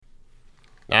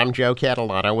I'm Joe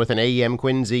Catalano with an AM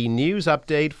Quincy news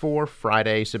update for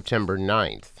Friday, September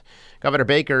 9th. Governor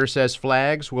Baker says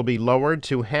flags will be lowered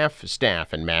to half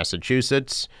staff in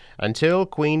Massachusetts until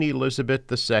Queen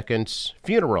Elizabeth II's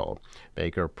funeral.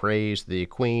 Baker praised the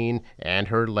Queen and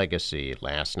her legacy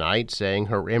last night, saying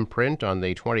her imprint on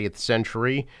the 20th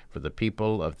century for the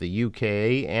people of the UK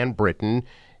and Britain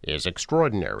is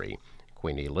extraordinary.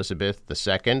 Queen Elizabeth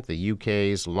II, the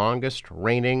UK's longest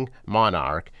reigning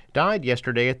monarch, died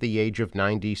yesterday at the age of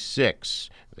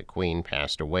 96. The Queen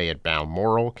passed away at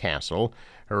Balmoral Castle,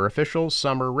 her official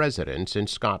summer residence in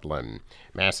Scotland.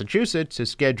 Massachusetts is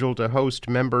scheduled to host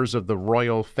members of the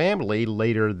royal family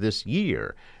later this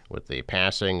year. With the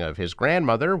passing of his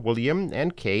grandmother, William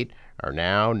and Kate are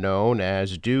now known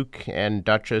as Duke and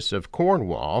Duchess of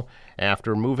Cornwall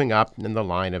after moving up in the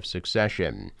line of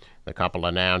succession. The couple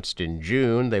announced in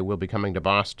June they will be coming to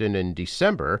Boston in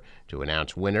December to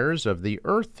announce winners of the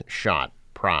Earthshot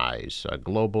Prize, a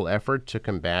global effort to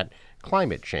combat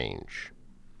climate change.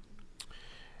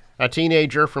 A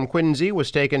teenager from Quincy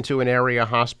was taken to an area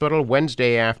hospital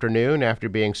Wednesday afternoon after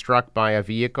being struck by a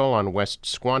vehicle on West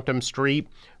Squantum Street.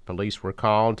 Police were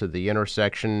called to the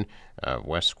intersection of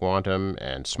West Squantum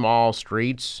and Small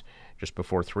Streets just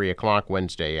before 3 o'clock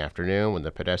Wednesday afternoon when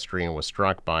the pedestrian was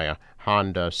struck by a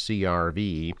Honda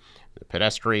CR-V. The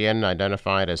pedestrian,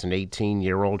 identified as an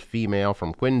 18-year-old female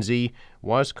from Quincy,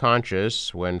 was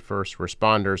conscious when first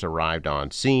responders arrived on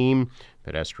scene.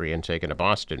 Pedestrian taken to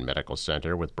Boston Medical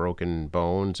Center with broken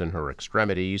bones in her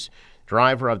extremities.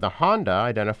 Driver of the Honda,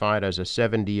 identified as a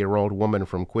 70-year-old woman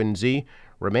from Quincy,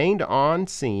 remained on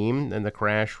scene, and the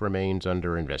crash remains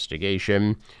under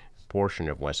investigation. A portion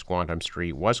of West Squantum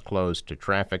Street was closed to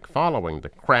traffic following the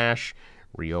crash,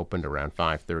 reopened around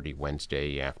 5:30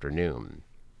 Wednesday afternoon.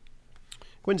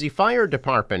 Quincy Fire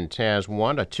Department has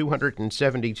won a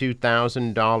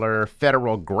 $272,000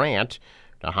 federal grant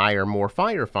to hire more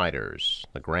firefighters.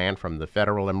 The grant from the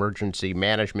Federal Emergency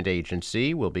Management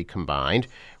Agency will be combined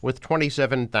with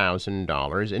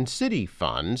 $27,000 in city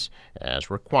funds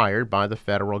as required by the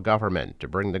federal government to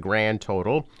bring the grand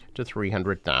total to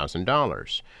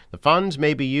 $300,000. The funds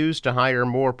may be used to hire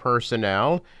more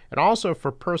personnel and also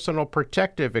for personal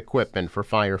protective equipment for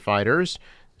firefighters.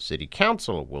 The City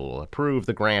Council will approve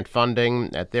the grant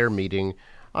funding at their meeting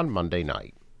on Monday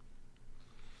night.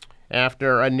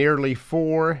 After a nearly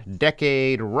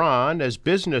 4-decade run as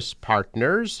business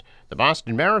partners, the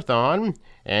Boston Marathon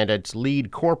and its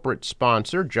lead corporate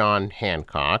sponsor, John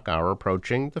Hancock, are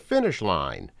approaching the finish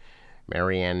line.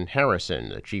 Marianne Harrison,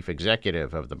 the chief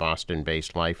executive of the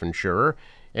Boston-based life insurer,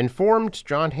 informed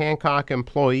John Hancock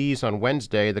employees on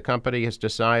Wednesday the company has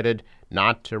decided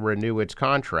not to renew its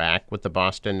contract with the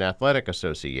Boston Athletic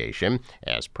Association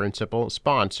as principal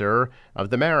sponsor of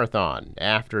the marathon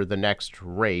after the next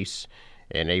race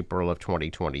in April of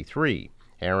 2023.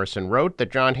 Harrison wrote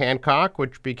that John Hancock,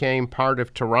 which became part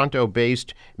of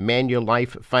Toronto-based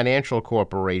Manulife Financial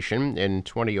Corporation in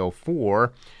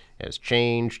 2004, has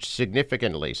changed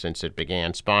significantly since it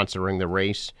began sponsoring the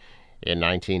race in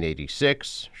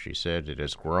 1986. She said it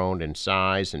has grown in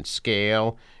size and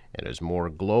scale and is more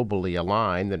globally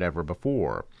aligned than ever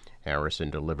before. Harrison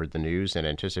delivered the news in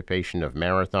anticipation of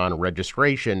marathon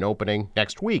registration opening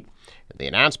next week. The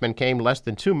announcement came less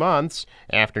than 2 months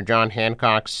after John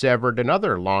Hancock severed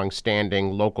another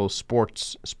long-standing local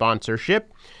sports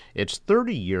sponsorship, its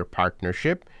 30-year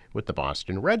partnership with the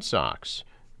Boston Red Sox.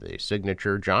 The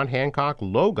signature John Hancock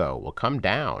logo will come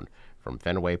down from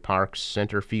Fenway Park's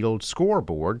center field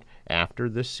scoreboard after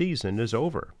the season is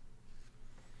over.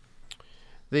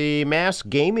 The Mass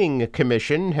Gaming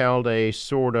Commission held a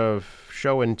sort of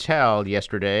show and tell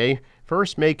yesterday,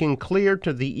 first making clear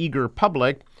to the eager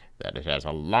public that it has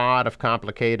a lot of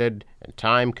complicated and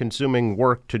time-consuming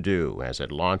work to do as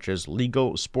it launches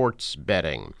legal sports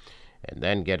betting, and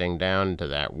then getting down to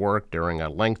that work during a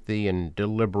lengthy and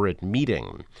deliberate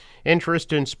meeting.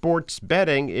 Interest in sports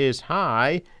betting is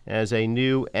high as a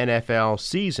new NFL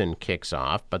season kicks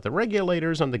off, but the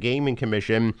regulators on the Gaming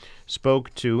Commission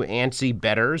spoke to antsy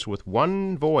bettors with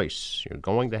one voice. You're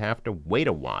going to have to wait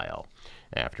a while.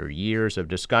 After years of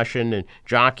discussion and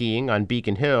jockeying on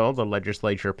Beacon Hill, the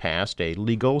legislature passed a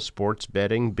legal sports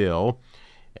betting bill.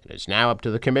 It is now up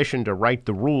to the commission to write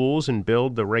the rules and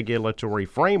build the regulatory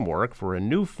framework for a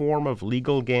new form of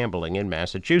legal gambling in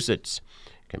Massachusetts.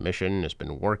 The commission has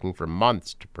been working for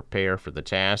months to prepare for the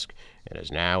task and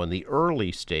is now in the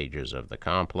early stages of the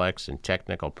complex and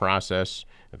technical process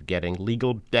of getting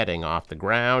legal betting off the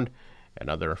ground.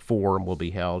 Another forum will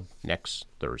be held next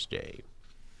Thursday.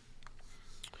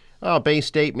 Bay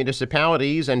State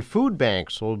municipalities and food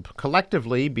banks will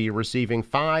collectively be receiving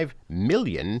 $5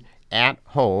 million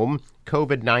at-home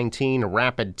COVID-19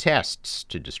 rapid tests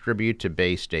to distribute to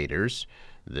Bay Staters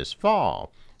this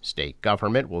fall. State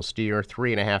government will steer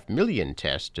 3.5 million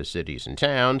tests to cities and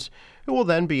towns, who will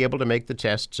then be able to make the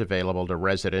tests available to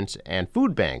residents, and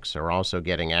food banks are also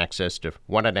getting access to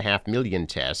 1.5 million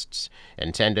tests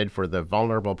intended for the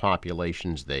vulnerable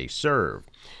populations they serve.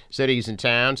 Cities and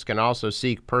towns can also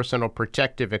seek personal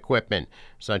protective equipment,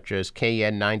 such as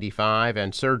KN95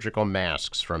 and surgical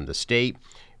masks from the state.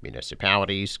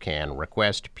 Municipalities can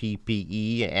request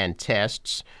PPE and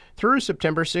tests through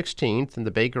September 16th, and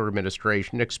the Baker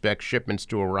administration expects shipments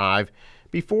to arrive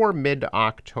before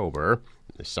mid-October.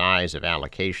 The size of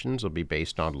allocations will be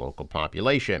based on local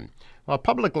population. While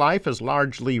public life has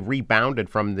largely rebounded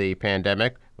from the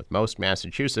pandemic, with most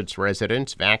Massachusetts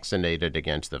residents vaccinated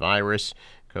against the virus,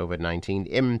 COVID-19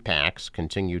 impacts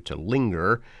continue to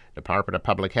linger. Department of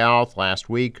Public Health last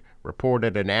week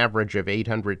reported an average of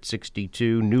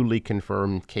 862 newly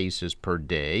confirmed cases per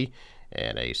day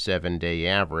and a 7-day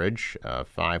average of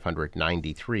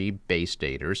 593 Bay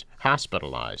Staters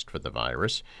hospitalized for the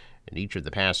virus. In each of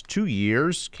the past 2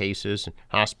 years, cases and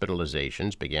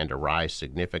hospitalizations began to rise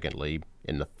significantly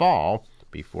in the fall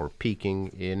before peaking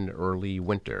in early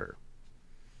winter.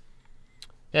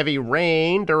 Heavy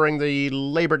rain during the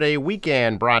Labor Day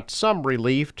weekend brought some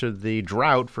relief to the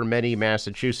drought for many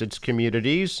Massachusetts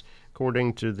communities.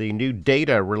 According to the new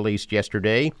data released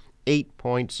yesterday,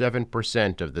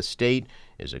 8.7% of the state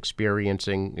is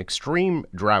experiencing extreme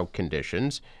drought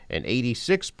conditions, and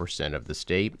 86% of the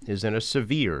state is in a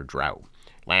severe drought.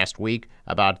 Last week,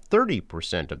 about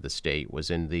 30% of the state was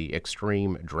in the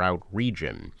extreme drought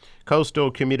region.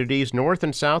 Coastal communities north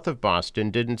and south of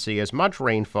Boston didn't see as much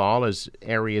rainfall as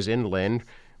areas inland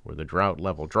where the drought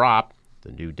level dropped.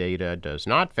 The new data does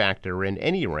not factor in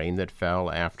any rain that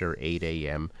fell after 8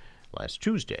 a.m. last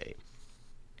Tuesday.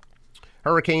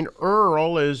 Hurricane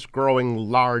Earl is growing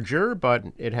larger, but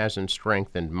it hasn't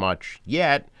strengthened much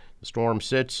yet. The storm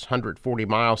sits 140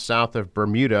 miles south of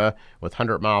Bermuda with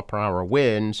 100-mile-per-hour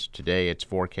winds. Today it's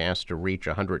forecast to reach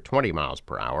 120 miles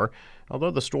per hour. Although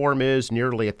the storm is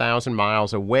nearly 1,000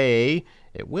 miles away,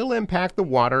 it will impact the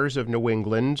waters of New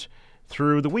England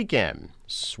through the weekend.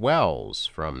 Swells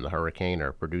from the hurricane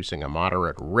are producing a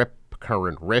moderate rip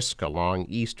current risk along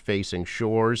east-facing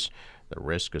shores. The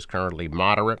risk is currently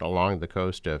moderate along the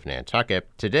coast of Nantucket.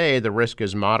 Today, the risk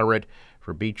is moderate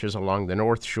for beaches along the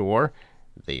North Shore,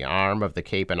 the arm of the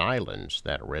Cape and Islands.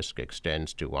 That risk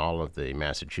extends to all of the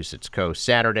Massachusetts coast.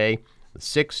 Saturday,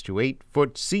 6 to 8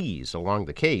 foot seas along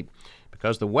the Cape.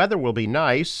 Because the weather will be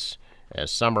nice as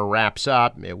summer wraps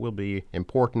up, it will be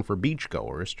important for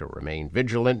beachgoers to remain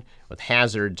vigilant with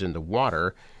hazards in the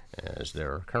water, as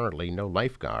there are currently no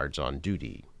lifeguards on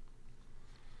duty.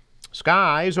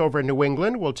 Skies over New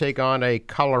England will take on a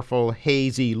colorful,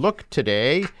 hazy look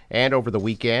today and over the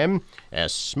weekend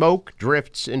as smoke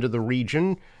drifts into the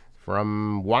region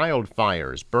from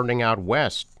wildfires burning out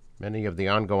west. Many of the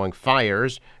ongoing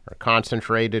fires are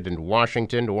concentrated in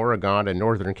Washington, Oregon, and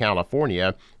Northern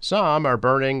California. Some are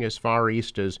burning as far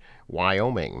east as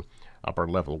Wyoming.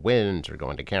 Upper-level winds are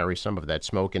going to carry some of that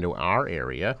smoke into our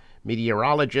area.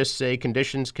 Meteorologists say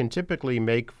conditions can typically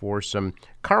make for some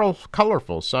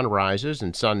colorful sunrises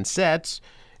and sunsets,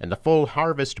 and the full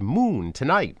harvest moon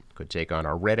tonight could take on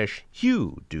a reddish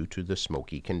hue due to the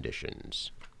smoky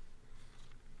conditions.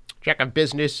 Check of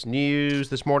business news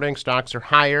this morning. Stocks are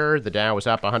higher. The Dow is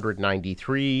up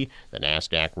 193. The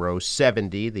Nasdaq rose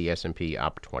 70. The S&P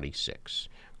up 26.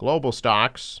 Global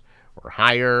stocks were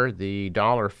higher. The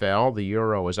dollar fell. The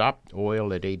euro is up.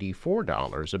 Oil at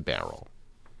 $84 a barrel.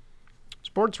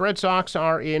 Sports. Red Sox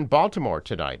are in Baltimore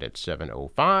tonight at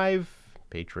 7:05.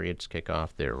 Patriots kick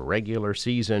off their regular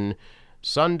season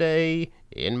Sunday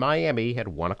in Miami at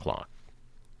 1 o'clock.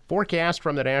 Forecast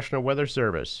from the National Weather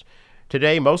Service.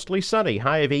 Today, mostly sunny,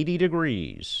 high of 80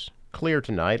 degrees. Clear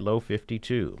tonight, low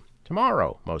 52.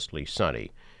 Tomorrow, mostly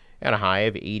sunny, and a high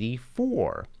of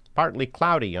 84. Partly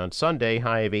cloudy on Sunday,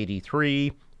 high of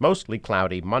 83. Mostly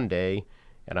cloudy Monday,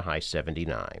 and a high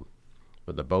 79.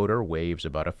 For the boater, waves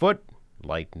about a foot.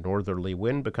 Light northerly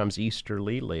wind becomes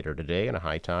easterly later today, and a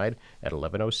high tide at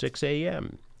 11:06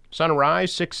 a.m.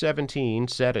 Sunrise 6:17,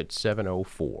 set at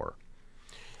 7:04.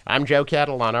 I'm Joe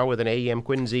Catalano with an AM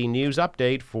Quincy news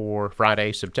update for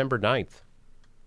Friday, September 9th.